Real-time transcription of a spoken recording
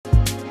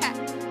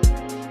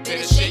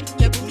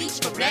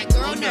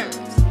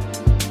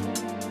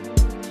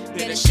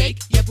better shake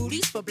your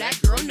booties for black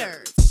girl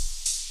nerds.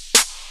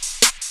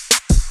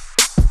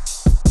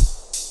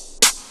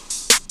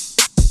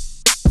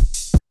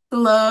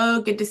 Hello,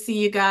 good to see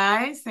you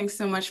guys. Thanks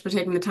so much for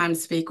taking the time to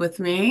speak with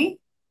me.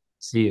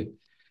 See you.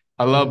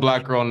 I love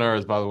Black Girl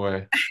Nerds, by the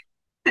way.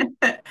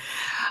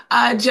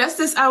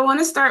 Justice, I want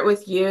to start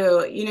with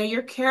you. You know,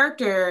 your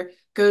character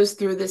goes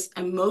through this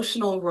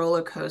emotional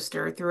roller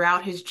coaster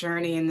throughout his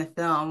journey in the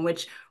film,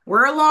 which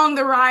we're along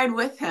the ride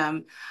with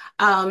him.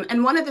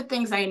 And one of the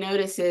things I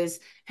notice is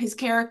his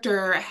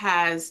character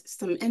has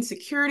some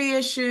insecurity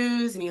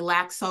issues and he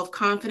lacks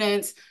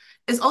self-confidence.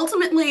 Is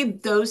ultimately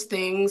those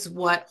things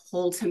what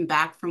holds him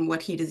back from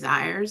what he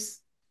desires?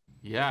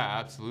 Yeah,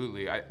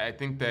 absolutely. I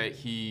think that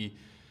he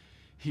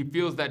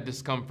feels that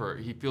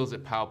discomfort. He feels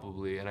it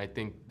palpably, and I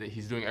think that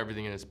he's doing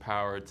everything in his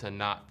power to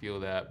not feel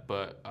that.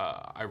 But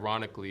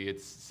ironically,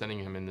 it's sending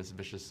him in this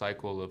vicious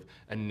cycle of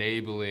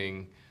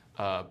enabling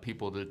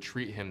people to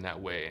treat him that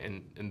way,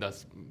 and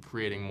thus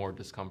creating more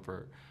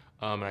discomfort.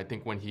 And I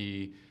think when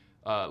he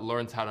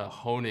learns how to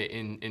hone it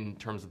in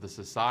terms of the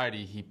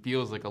society, he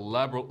feels like a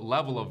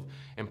level of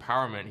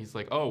empowerment. He's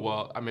like, oh,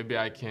 well, maybe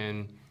I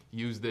can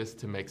use this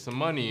to make some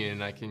money,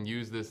 and I can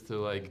use this to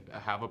like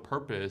have a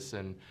purpose,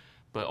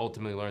 but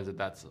ultimately learns that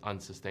that's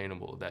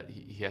unsustainable, that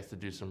he has to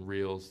do some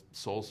real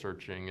soul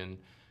searching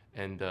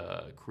and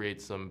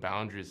create some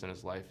boundaries in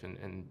his life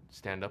and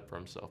stand up for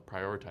himself,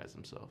 prioritize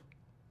himself.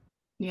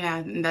 Yeah,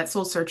 and that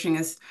soul searching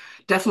is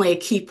definitely a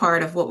key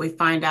part of what we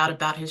find out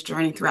about his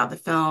journey throughout the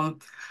film.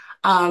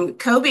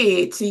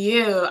 Kobi, to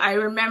you, I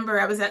remember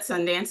I was at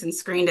Sundance and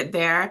screened it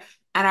there.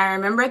 And I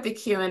remember at the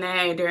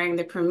Q&A during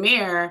the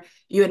premiere,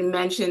 you had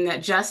mentioned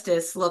that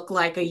Justice looked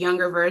like a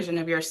younger version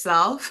of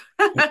yourself.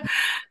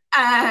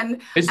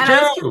 And It's I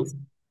was curious,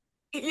 true.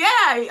 yeah,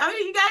 I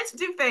mean, you guys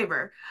do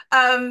favor.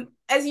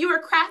 As you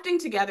were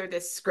crafting together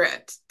this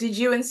script, did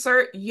you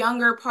insert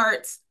younger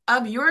parts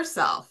of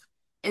yourself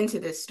into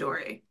this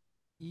story?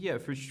 Yeah,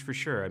 for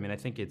sure. I mean, I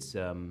think it's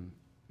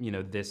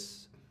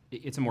this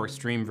it's a more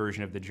extreme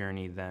version of the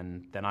journey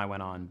than I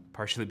went on,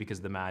 partially because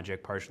of the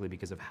magic, partially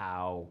because of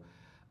how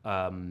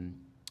cowed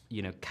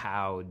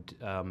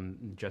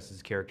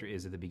Justice's character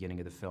is at the beginning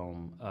of the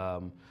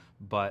film.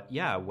 But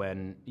yeah,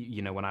 when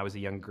I was a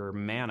younger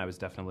man, I was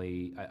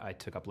definitely I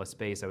took up less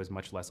space. I was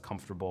much less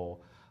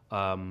comfortable,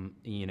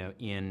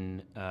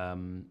 in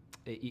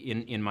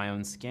my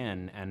own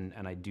skin,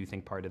 and I do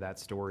think part of that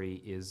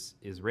story is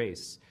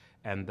race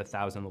and the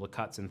thousand little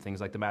cuts and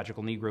things like the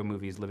magical Negro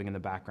movies living in the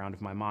background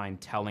of my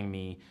mind, telling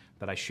me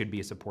that I should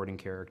be a supporting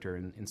character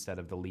instead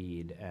of the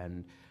lead.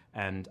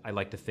 And I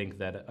like to think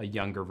that a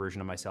younger version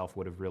of myself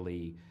would have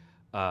really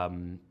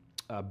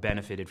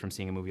benefited from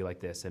seeing a movie like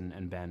this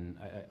and been,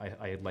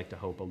 I'd like to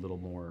hope, a little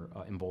more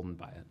emboldened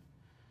by it.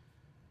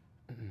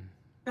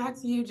 Back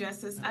to you,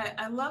 Justice.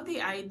 I love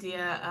the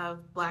idea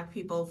of Black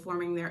people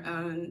forming their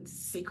own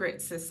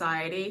secret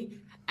society.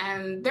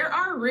 And there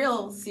are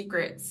real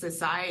secret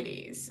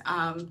societies.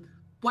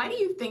 Why do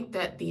you think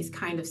that these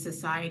kind of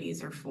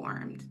societies are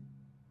formed?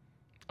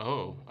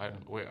 Oh,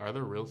 wait, are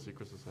there real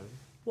secret societies?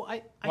 Well,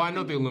 Well, I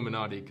know the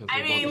Illuminati because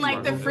I mean,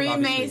 like the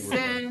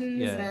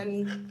Freemasons Yeah.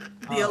 and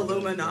the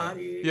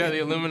Illuminati. Yeah, the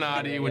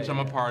Illuminati, which I'm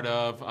a part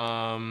of.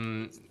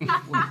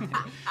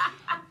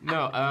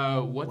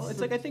 No, what's Well, it's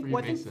the like I think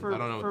Freemason? for I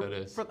don't know what that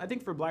is. I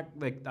think for Black,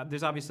 like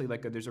there's obviously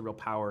like there's a real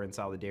power in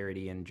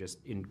solidarity and just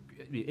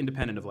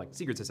independent of like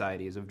secret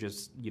societies of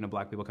just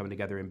Black people coming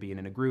together and being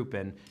in a group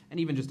and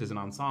even just as an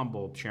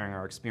ensemble sharing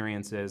our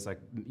experiences, like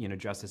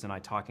Justice and I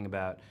talking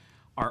about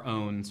our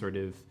own sort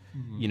of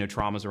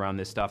traumas around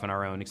this stuff and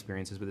our own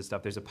experiences with this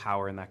stuff. There's a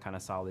power in that kind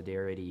of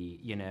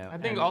solidarity, I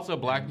think also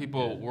Black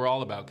people, we're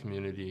all about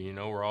community,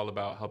 we're all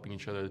about helping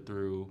each other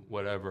through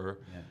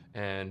whatever.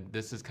 Yeah. And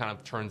this is kind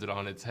of turns it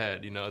on its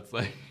head, it's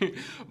like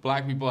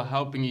Black people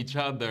helping each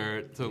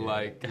other to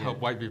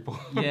help white people.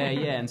 yeah.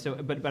 And so,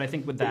 but I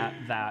think with that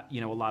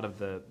a lot of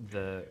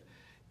the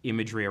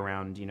imagery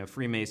around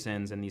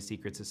Freemasons and these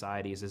secret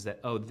societies is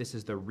that, oh, this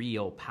is the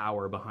real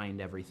power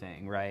behind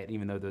everything, right?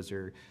 Even though those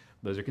are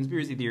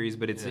conspiracy theories,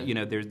 but it's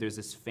there's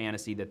this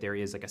fantasy that there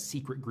is like a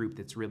secret group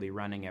that's really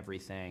running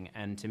everything.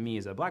 And to me,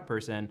 as a Black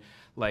person,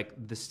 like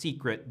the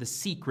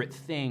secret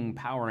thing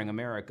powering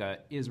America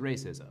is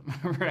racism,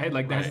 right?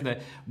 Like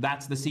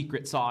that's the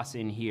secret sauce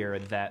in here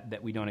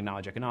that we don't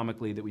acknowledge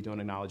economically, that we don't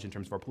acknowledge in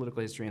terms of our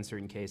political history in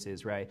certain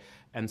cases, right?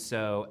 And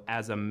so,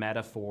 as a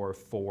metaphor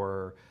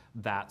for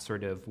that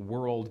sort of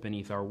world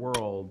beneath our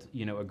world,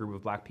 a group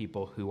of Black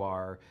people who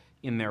are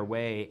in their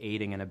way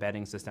aiding and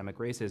abetting systemic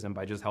racism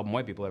by just helping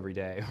white people every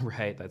day,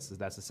 right? That's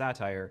a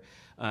satire.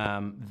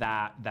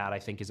 That I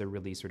think is a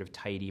really sort of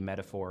tidy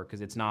metaphor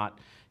because it's not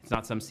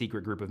some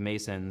secret group of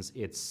Masons.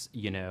 It's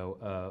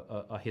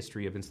a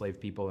history of enslaved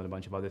people and a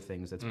bunch of other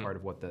things. That's part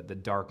of what the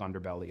dark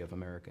underbelly of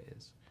America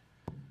is.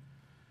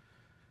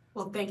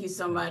 Well, thank you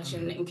so much.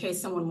 And in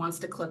case someone wants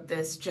to clip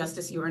this,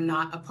 Justice, you are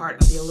not a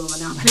part of the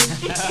Illuminati.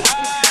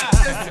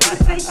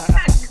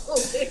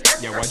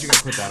 Yeah, why'd you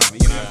guys put that on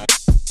me?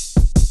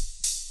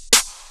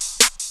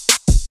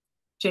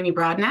 Jamie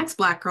Broadnax,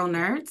 Black Girl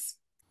Nerds.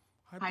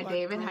 Hi,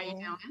 David. How you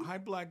doing? Hi,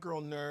 Black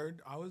Girl Nerd.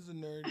 I was a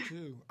nerd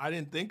too. I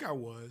didn't think I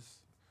was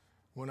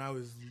when I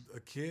was a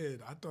kid.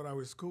 I thought I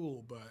was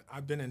cool, but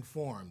I've been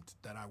informed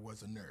that I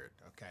was a nerd.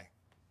 Okay.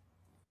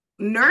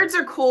 Nerds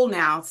are cool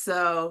now,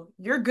 so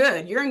you're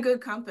good. You're in good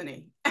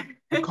company.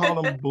 We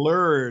call them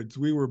blurds.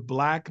 We were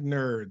black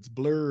nerds,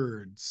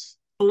 blurds.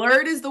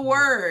 Blurred is the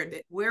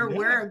word. We're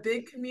Yeah. a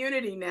big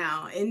community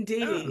now,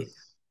 indeed.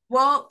 Yes.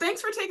 Well,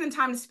 thanks for taking the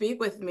time to speak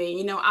with me.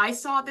 You know, I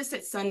saw this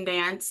at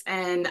Sundance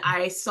and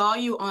I saw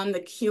you on the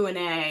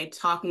Q&A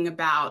talking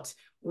about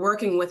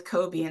working with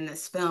Kobi in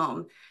this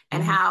film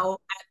and how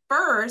at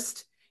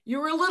first you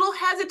were a little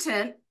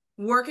hesitant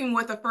working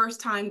with a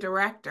first-time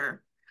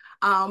director.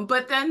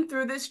 But then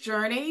through this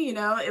journey, you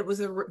know, it was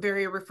a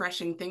very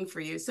refreshing thing for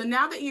you. So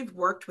now that you've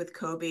worked with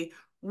Kobi,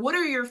 what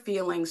are your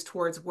feelings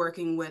towards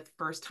working with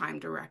first-time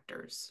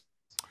directors?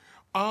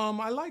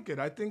 I like it.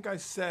 I think I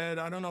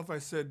don't know if I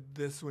said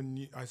this when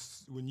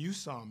you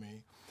saw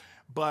me,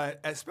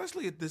 but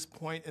especially at this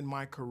point in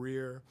my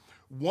career,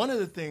 one of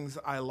the things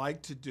I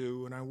like to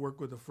do when I work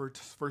with a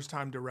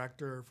first-time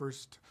director,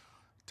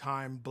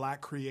 first-time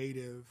Black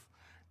creative,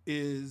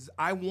 is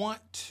I want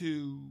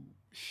to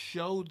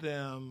show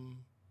them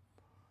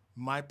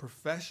my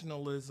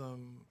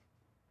professionalism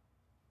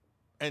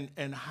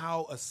and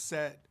how a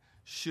set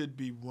should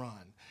be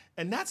run.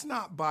 And that's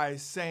not by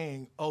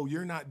saying, oh,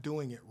 you're not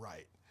doing it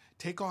right.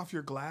 Take off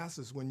your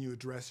glasses when you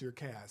address your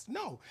cast.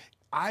 No,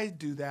 I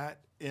do that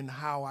in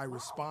how I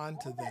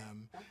respond to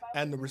them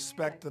and the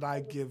respect that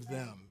I give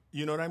them.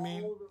 You know what I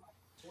mean?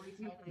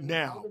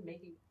 Now,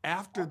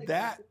 after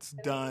that's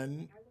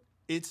done,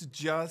 it's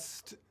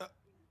just,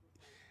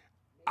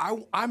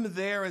 I'm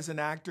there as an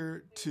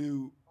actor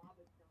to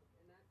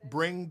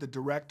bring the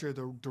director,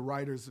 the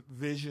writer's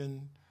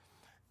vision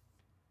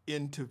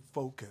into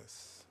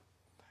focus.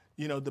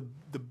 You know, the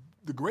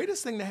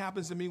greatest thing that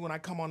happens to me when I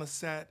come on a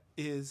set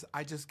is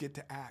I just get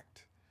to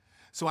act.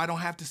 So I don't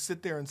have to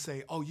sit there and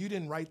say, oh, you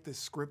didn't write this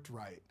script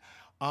right.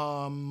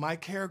 My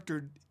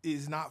character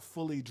is not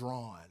fully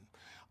drawn.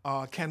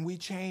 Can we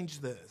change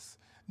this?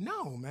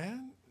 No,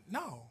 man,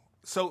 no.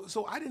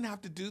 So I didn't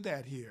have to do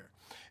that here.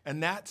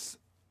 And that's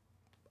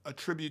a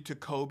tribute to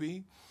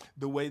Kobi,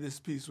 the way this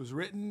piece was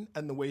written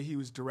and the way he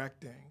was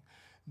directing.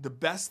 The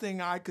best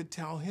thing I could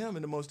tell him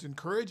and the most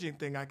encouraging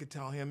thing I could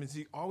tell him is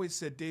he always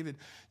said, David,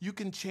 you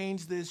can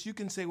change this. You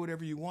can say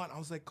whatever you want. I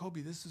was like,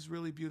 Kobi, this is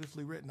really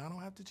beautifully written. I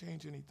don't have to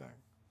change anything.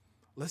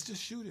 Let's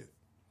just shoot it.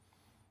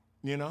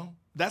 You know,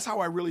 that's how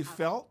I really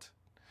felt.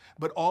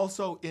 But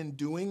also in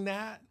doing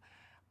that,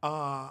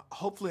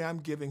 hopefully I'm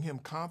giving him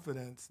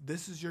confidence.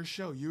 This is your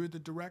show. You're the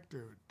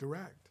director.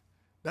 Direct.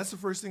 That's the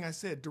first thing I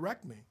said.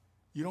 Direct me.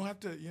 You don't have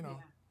to, you know,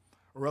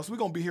 or else we're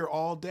going to be here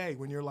all day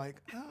when you're like,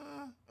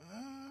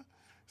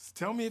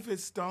 tell me if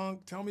it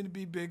stunk. Tell me to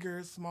be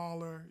bigger,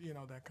 smaller, you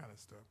know, that kind of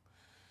stuff.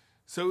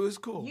 So it was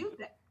cool.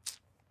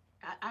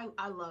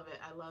 I love it.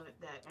 I love it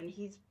and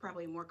he's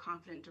probably a more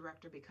confident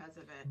director because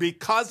of it.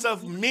 Because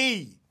of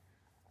me.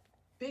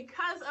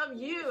 Because of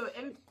you,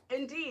 and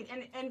indeed,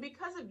 and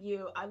because of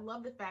you, I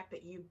love the fact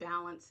that you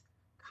balance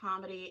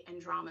comedy and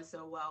drama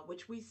so well,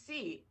 which we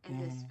see in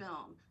this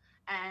film.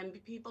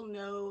 And people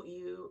know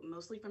you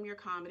mostly from your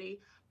comedy,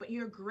 but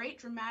you're a great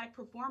dramatic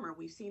performer.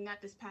 We've seen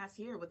that this past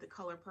year with The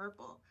Color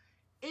Purple.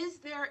 Is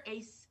there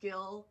a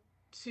skill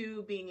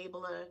to being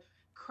able to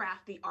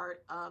craft the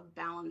art of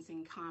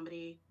balancing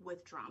comedy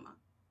with drama?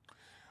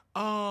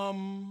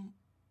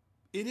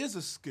 It is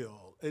a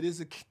skill. It is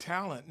a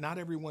talent. Not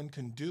everyone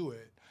can do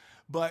it.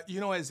 But, you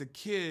know, as a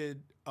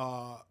kid,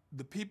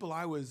 the people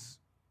I was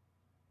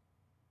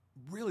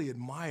really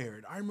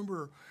admired, I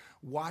remember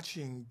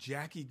watching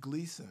Jackie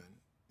Gleason.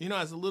 You know,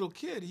 as a little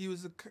kid, he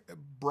was a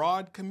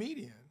broad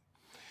comedian.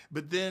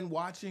 But then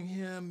watching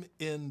him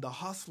in The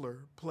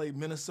Hustler play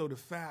Minnesota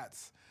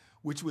Fats,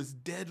 which was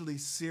deadly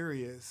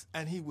serious,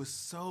 and he was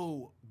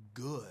so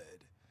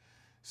good,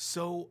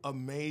 so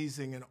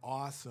amazing and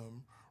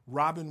awesome.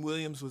 Robin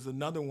Williams was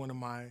another one of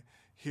my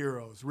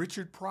heroes.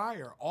 Richard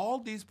Pryor, all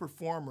these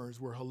performers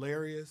were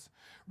hilarious.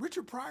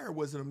 Richard Pryor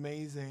was an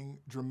amazing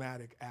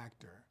dramatic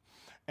actor.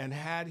 And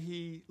had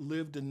he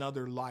lived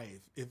another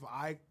life, if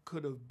I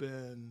could have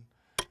been,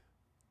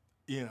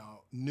 you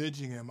know,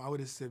 nudging him, I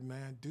would have said,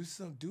 man, do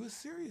a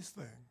serious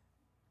thing.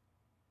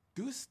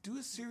 Do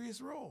a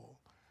serious role.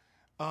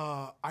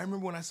 I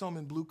remember when I saw him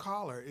in Blue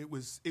Collar, it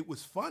was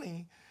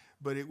funny,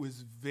 but it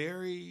was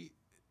very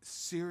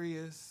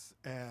serious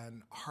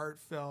and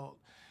heartfelt.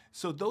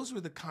 So those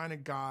were the kind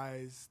of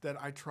guys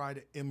that I try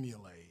to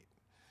emulate,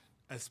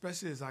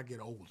 especially as I get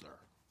older,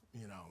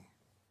 you know.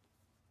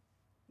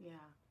 Yeah.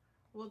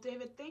 Well,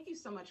 David, thank you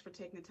so much for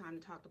taking the time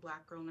to talk to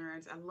Black Girl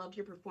Nerds. I loved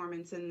your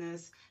performance in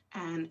this,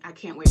 and I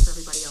can't wait for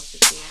everybody else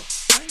to see it.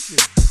 Thank you.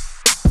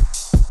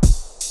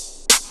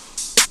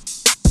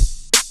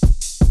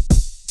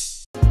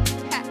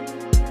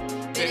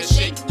 Better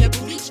shake your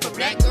booties for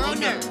Black Girl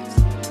Nerds.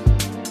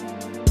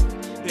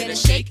 Better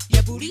shake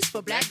your booties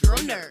for Black Girl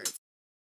Nerds.